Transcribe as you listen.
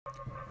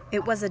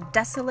It was a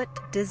desolate,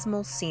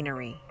 dismal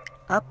scenery.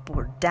 Up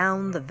or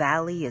down the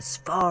valley as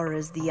far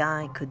as the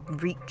eye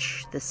could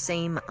reach, the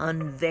same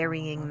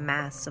unvarying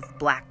mass of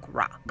black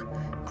rock.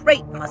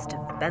 Great must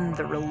have been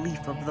the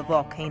relief of the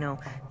volcano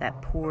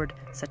that poured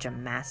such a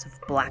mass of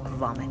black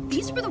vomit.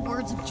 These were the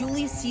words of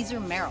Julius Caesar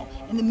Merrill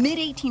in the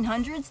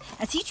mid-1800s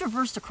as he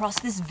traversed across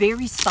this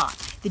very spot,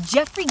 the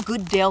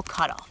Jeffrey-Goodale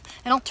Cutoff,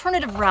 an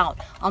alternative route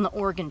on the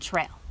Oregon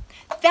Trail.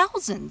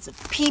 Thousands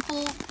of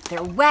people,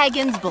 their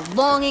wagons,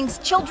 belongings,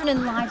 children,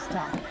 and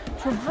livestock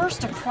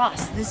traversed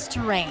across this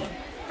terrain.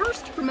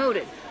 First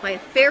promoted by a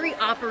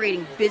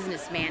ferry-operating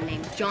businessman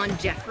named John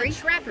Jeffrey, a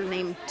trapper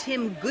named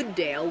Tim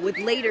Goodale would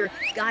later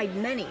guide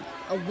many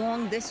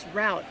along this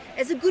route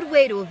as a good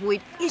way to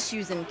avoid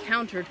issues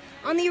encountered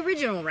on the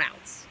original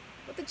routes.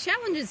 But the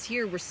challenges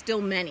here were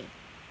still many.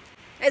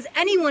 As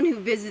anyone who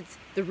visits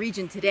the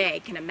region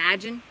today can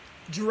imagine,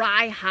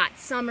 dry, hot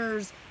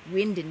summers,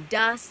 wind and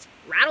dust,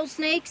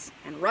 rattlesnakes,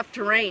 and rough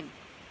terrain.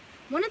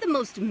 One of the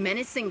most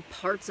menacing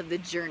parts of the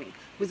journey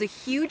was a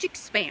huge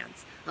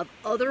expanse of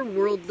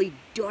otherworldly,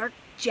 dark,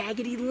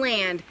 jaggedy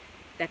land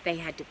that they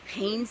had to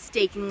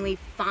painstakingly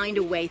find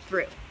a way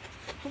through.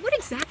 But what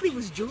exactly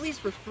was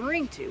Julius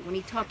referring to when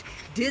he talked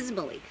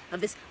dismally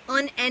of this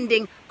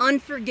unending,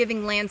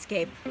 unforgiving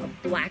landscape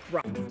of black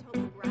rock?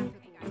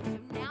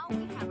 Now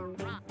we have a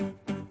rock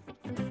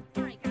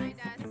right behind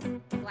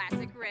us,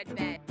 classic red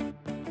bed.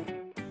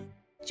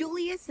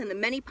 Julius and the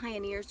many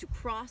pioneers who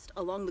crossed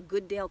along the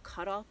Goodale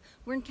Cutoff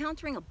were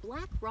encountering a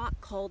black rock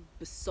called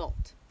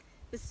basalt.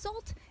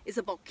 Basalt is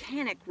a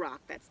volcanic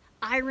rock that's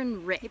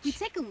iron-rich. If we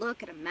take a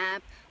look at a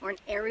map or an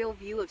aerial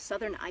view of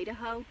southern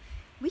Idaho,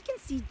 we can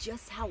see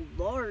just how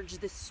large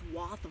this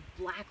swath of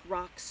black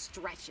rock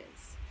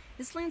stretches.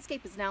 This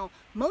landscape is now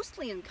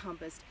mostly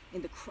encompassed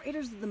in the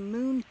Craters of the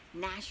Moon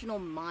National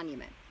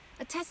Monument,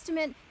 a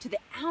testament to the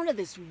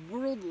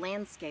out-of-this-world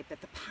landscape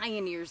that the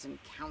pioneers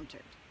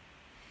encountered.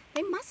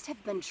 They must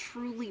have been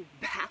truly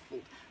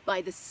baffled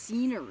by the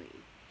scenery,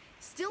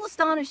 still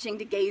astonishing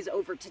to gaze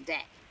over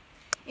today.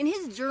 In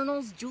his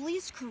journals,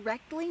 Julius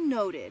correctly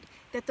noted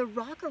that the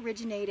rock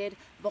originated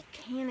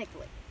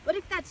volcanically. But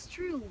if that's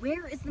true,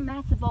 where is the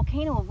massive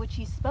volcano of which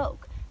he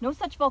spoke? No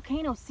such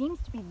volcano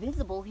seems to be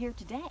visible here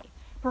today.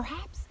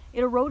 Perhaps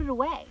it eroded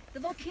away. The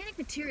volcanic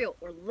material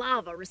or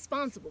lava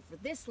responsible for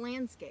this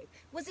landscape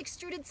was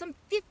extruded some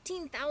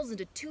 15,000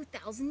 to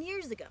 2,000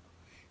 years ago.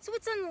 So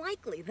it's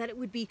unlikely that it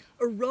would be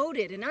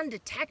eroded and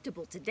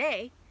undetectable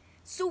today.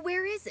 So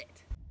where is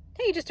it?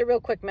 Hey, just a real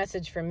quick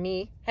message from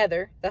me,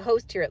 Heather, the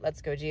host here at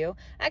Let's Go Geo.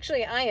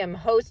 Actually, I am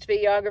host,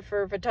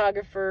 videographer,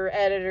 photographer,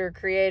 editor,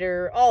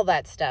 creator, all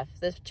that stuff.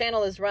 This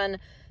channel is run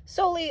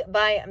solely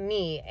by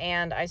me,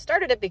 and I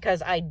started it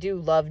because I do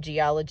love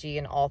geology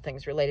and all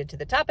things related to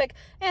the topic,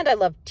 and I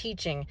love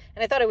teaching,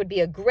 and I thought it would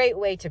be a great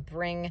way to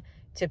bring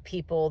to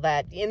people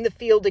that in the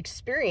field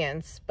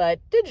experience, but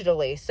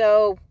digitally.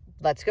 So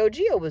Let's Go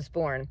Geo was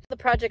born. The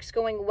project's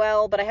going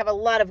well, but I have a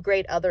lot of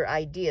great other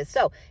ideas.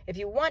 So if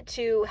you want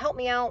to help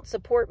me out,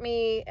 support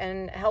me,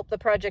 and help the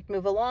project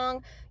move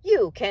along,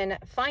 you can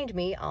find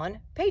me on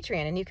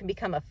Patreon, and you can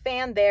become a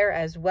fan there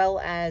as well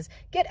as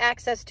get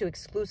access to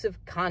exclusive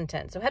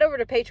content. So head over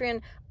to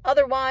Patreon.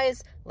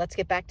 Otherwise, let's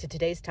get back to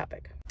today's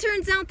topic.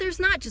 Turns out there's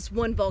not just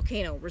one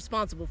volcano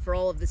responsible for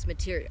all of this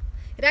material.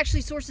 It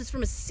actually sources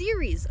from a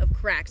series of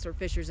cracks or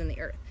fissures in the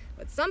earth,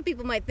 what some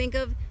people might think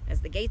of as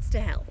the gates to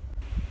hell.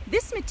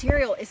 This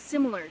material is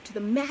similar to the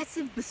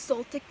massive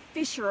basaltic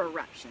fissure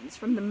eruptions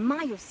from the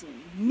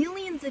Miocene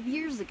millions of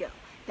years ago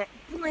that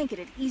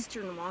blanketed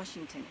eastern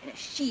Washington in a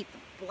sheath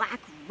of black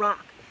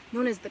rock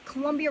known as the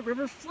Columbia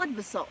River flood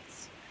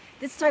basalts.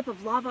 This type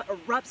of lava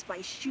erupts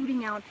by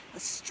shooting out a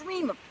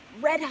stream of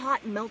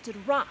red-hot melted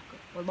rock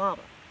or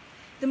lava.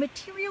 The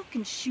material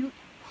can shoot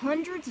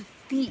hundreds of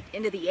feet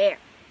into the air.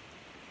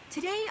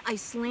 Today,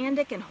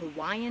 Icelandic and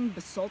Hawaiian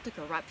basaltic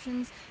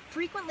eruptions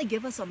frequently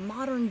give us a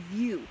modern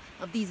view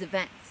of these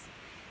events.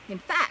 In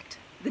fact,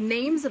 the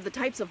names of the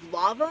types of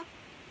lava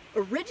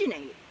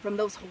originate from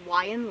those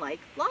Hawaiian-like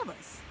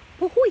lavas.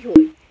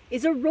 Hohoihoi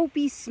is a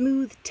ropey,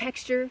 smooth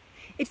texture.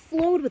 It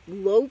flowed with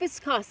low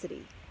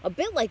viscosity, a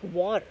bit like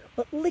water,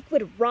 but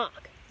liquid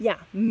rock. Yeah,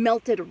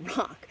 melted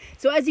rock.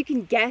 So as you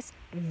can guess,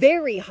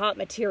 very hot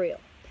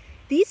material.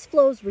 These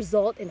flows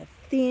result in a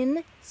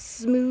thin,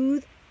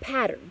 smooth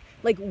pattern,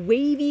 like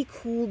wavy,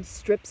 cooled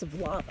strips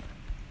of lava.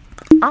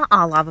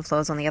 Lava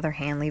flows, on the other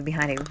hand, leave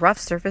behind a rough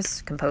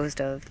surface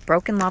composed of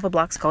broken lava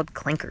blocks called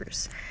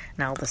clinkers.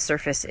 Now, the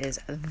surface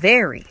is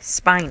very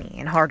spiny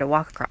and hard to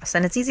walk across,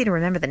 and it's easy to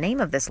remember the name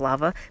of this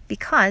lava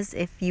because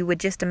if you would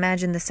just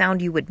imagine the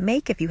sound you would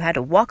make if you had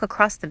to walk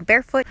across them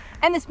barefoot.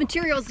 And this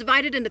material is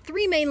divided into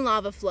three main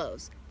lava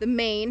flows: the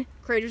main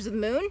Craters of the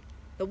Moon,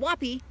 the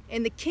Wappi,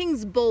 and the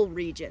King's Bowl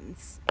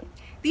regions.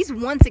 These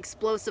once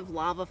explosive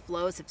lava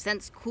flows have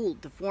since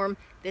cooled to form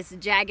this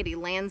jaggedy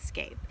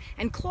landscape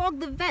and clogged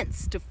the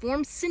vents to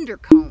form cinder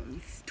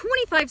cones.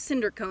 25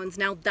 cinder cones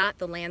now dot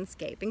the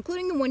landscape,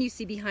 including the one you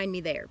see behind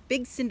me there,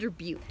 Big Cinder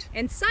Butte,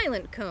 and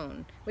Silent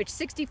Cone, which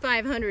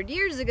 6,500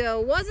 years ago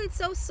wasn't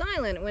so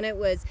silent when it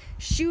was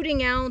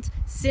shooting out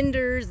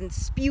cinders and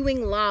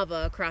spewing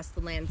lava across the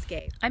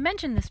landscape. I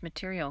mentioned this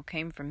material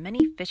came from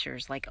many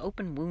fissures like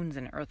open wounds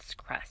in Earth's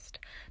crust.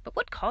 But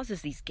what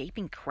causes these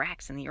gaping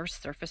cracks in the Earth's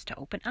surface to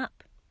open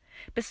up?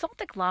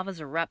 Basaltic lavas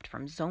erupt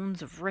from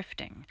zones of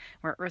rifting,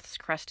 where Earth's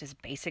crust is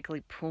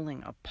basically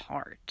pulling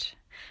apart.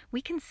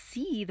 We can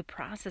see the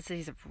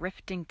processes of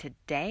rifting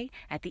today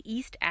at the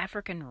East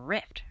African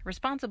Rift,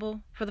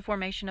 responsible for the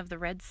formation of the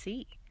Red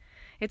Sea.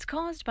 It's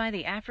caused by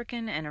the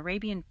African and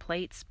Arabian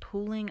plates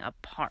pulling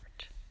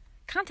apart.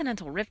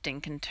 Continental rifting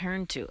can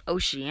turn to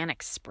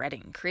oceanic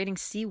spreading, creating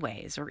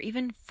seaways or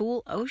even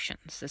full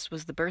oceans. This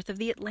was the birth of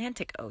the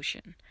Atlantic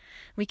Ocean.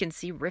 We can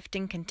see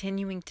rifting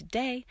continuing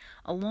today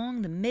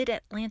along the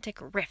mid-Atlantic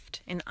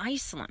Rift in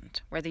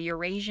Iceland, where the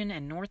Eurasian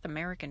and North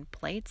American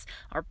plates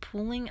are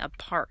pulling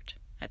apart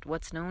at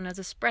what's known as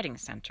a spreading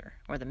center,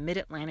 or the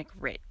Mid-Atlantic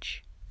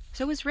Ridge.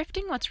 So is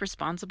rifting what's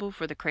responsible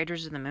for the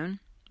craters of the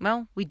moon?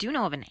 Well, we do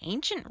know of an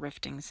ancient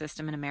rifting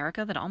system in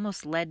America that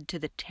almost led to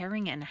the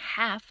tearing in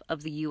half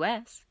of the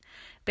U.S.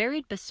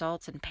 Buried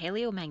basalts and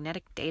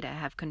paleomagnetic data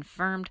have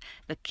confirmed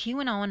the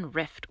Keweenaw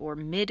Rift, or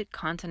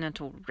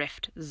Mid-Continental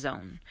Rift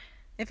Zone.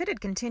 If it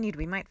had continued,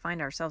 we might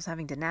find ourselves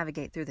having to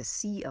navigate through the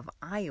Sea of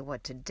Iowa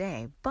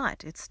today,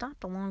 but it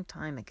stopped a long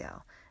time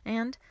ago.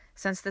 And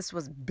since this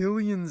was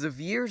billions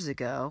of years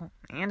ago,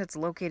 and it's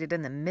located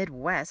in the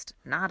Midwest,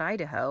 not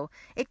Idaho,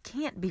 it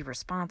can't be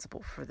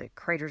responsible for the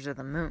craters of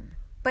the moon.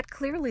 But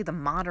clearly the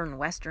modern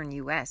western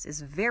U.S.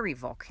 is very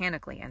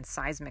volcanically and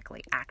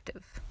seismically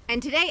active.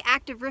 And today,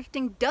 active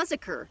rifting does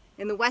occur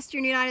in the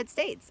western United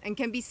States and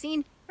can be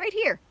seen right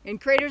here in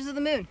craters of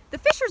the moon. The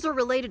fissures are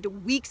related to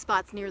weak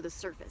spots near the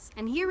surface,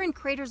 and here in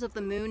craters of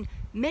the moon,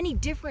 many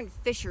different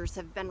fissures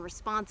have been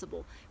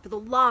responsible for the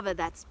lava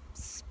that's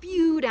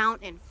spewed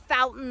out in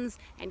fountains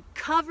and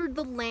covered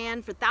the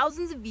land for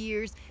thousands of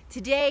years,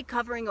 today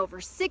covering over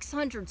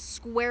 600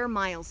 square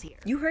miles here.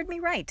 You heard me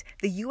right.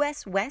 The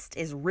U.S. West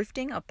is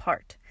rifting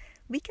apart.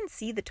 We can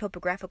see the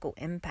topographical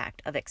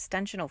impact of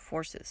extensional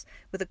forces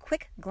with a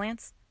quick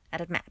glance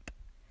at a map.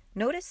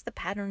 Notice the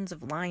patterns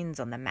of lines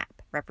on the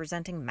map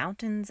representing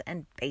mountains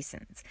and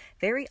basins,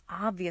 very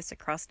obvious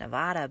across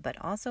Nevada, but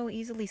also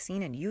easily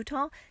seen in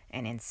Utah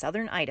and in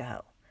southern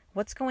Idaho.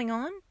 What's going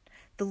on?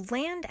 The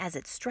land as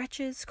it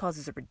stretches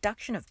causes a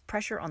reduction of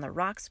pressure on the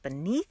rocks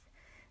beneath.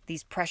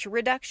 These pressure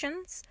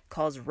reductions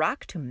cause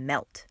rock to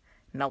melt.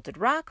 Melted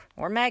rock,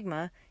 or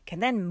magma,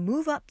 can then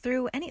move up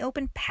through any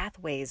open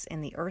pathways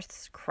in the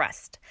Earth's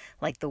crust,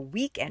 like the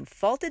weak and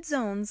faulted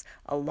zones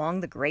along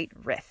the Great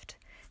Rift.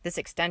 This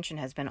extension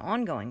has been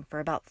ongoing for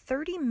about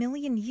 30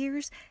 million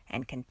years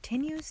and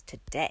continues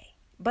today.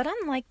 But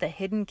unlike the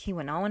hidden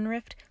Keweenaw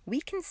Rift, we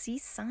can see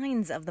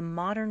signs of the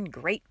modern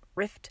Great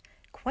Rift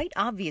quite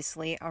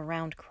obviously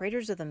around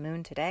craters of the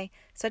moon today,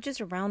 such as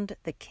around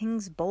the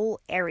King's Bowl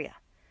area.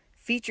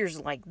 Features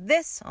like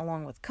this,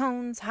 along with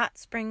cones, hot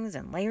springs,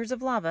 and layers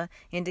of lava,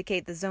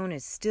 indicate the zone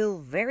is still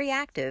very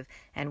active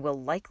and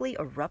will likely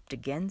erupt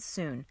again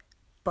soon.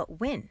 But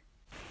when?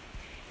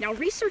 Now,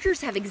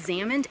 researchers have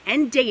examined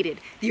and dated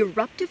the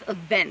eruptive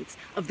events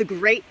of the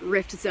Great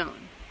Rift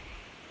Zone.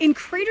 In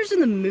craters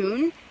on the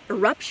moon,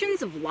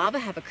 eruptions of lava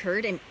have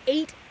occurred in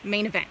 8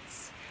 main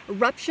events.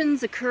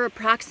 Eruptions occur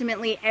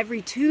approximately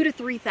every 2,000 to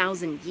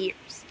 3,000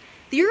 years.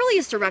 The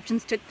earliest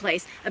eruptions took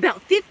place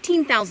about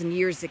 15,000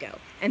 years ago,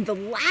 and the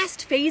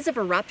last phase of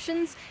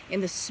eruptions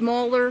in the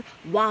smaller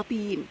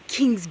Wappi and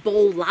King's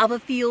Bowl lava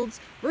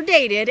fields were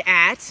dated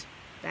at,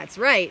 that's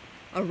right,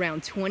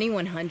 around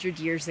 2,100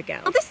 years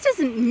ago. Now, this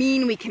doesn't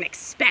mean we can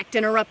expect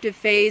an eruptive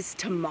phase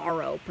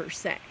tomorrow per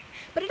se,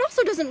 but it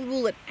also doesn't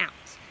rule it out,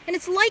 and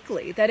it's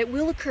likely that it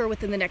will occur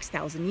within the next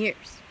 1,000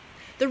 years.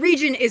 The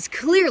region is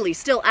clearly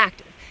still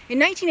active. In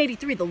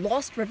 1983, the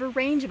Lost River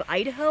Range of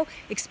Idaho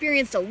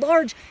experienced a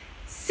large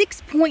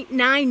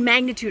 6.9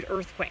 magnitude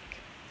earthquake.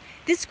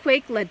 This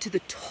quake led to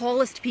the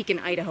tallest peak in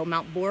Idaho,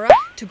 Mount Bora,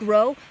 to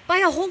grow by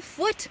a whole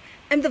foot,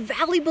 and the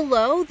valley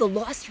below, the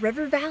Lost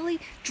River Valley,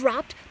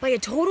 dropped by a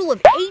total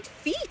of 8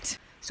 feet.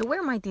 So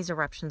where might these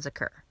eruptions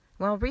occur?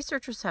 Well,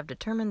 researchers have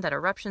determined that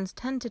eruptions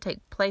tend to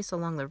take place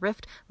along the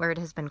rift where it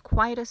has been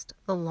quietest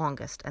the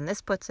longest, and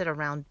this puts it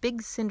around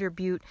Big Cinder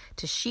Butte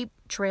to Sheep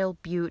Trail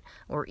Butte,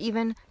 or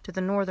even to the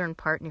northern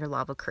part near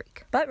Lava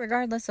Creek. But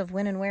regardless of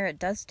when and where it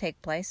does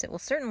take place, it will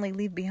certainly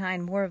leave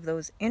behind more of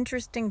those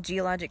interesting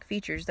geologic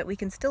features that we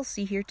can still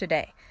see here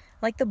today,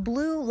 like the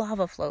blue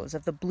lava flows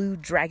of the Blue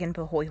Dragon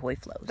Pahoehoe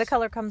flows. The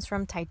color comes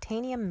from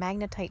titanium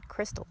magnetite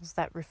crystals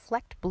that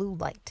reflect blue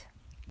light.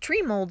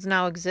 Tree molds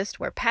now exist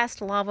where past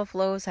lava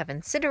flows have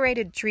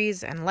incinerated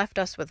trees and left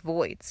us with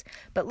voids.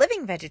 But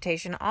living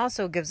vegetation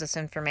also gives us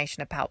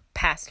information about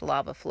past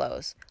lava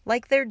flows,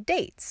 like their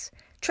dates.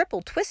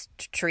 Triple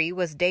Twist Tree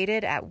was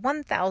dated at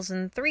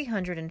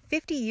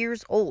 1,350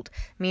 years old,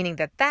 meaning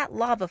that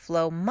lava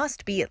flow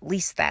must be at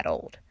least that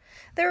old.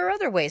 There are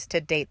other ways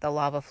to date the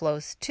lava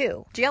flows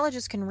too.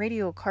 Geologists can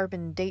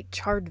radiocarbon date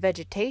charred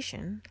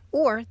vegetation,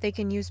 or they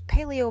can use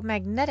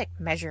paleomagnetic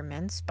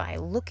measurements by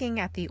looking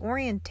at the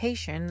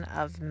orientation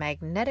of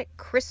magnetic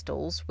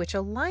crystals which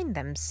align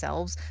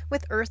themselves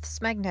with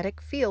Earth's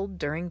magnetic field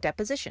during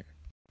deposition.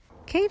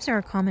 Caves are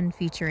a common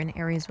feature in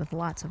areas with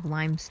lots of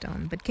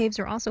limestone, but caves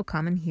are also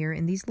common here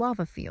in these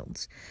lava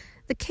fields.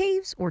 The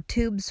caves or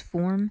tubes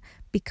form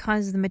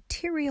because the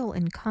material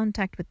in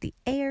contact with the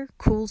air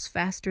cools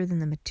faster than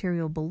the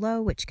material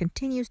below, which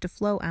continues to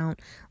flow out,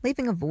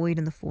 leaving a void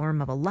in the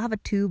form of a lava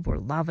tube or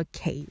lava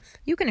cave.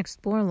 You can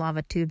explore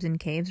lava tubes and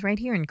caves right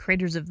here in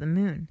Craters of the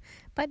Moon,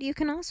 but you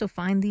can also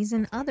find these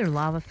in other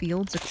lava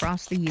fields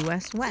across the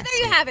U.S. West. So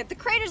there you have it, the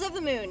Craters of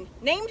the Moon,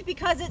 named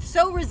because it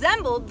so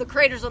resembled the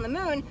craters on the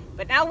Moon,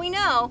 but now we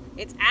know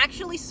it's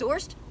actually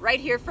sourced right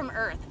here from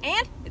Earth,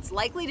 and it's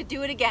likely to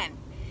do it again.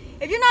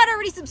 If you're not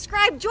already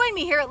subscribed, join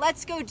me here at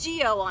Let's Go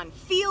Geo on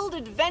field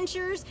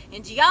adventures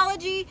in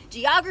geology,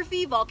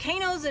 geography,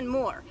 volcanoes, and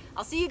more.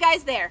 I'll see you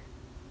guys there.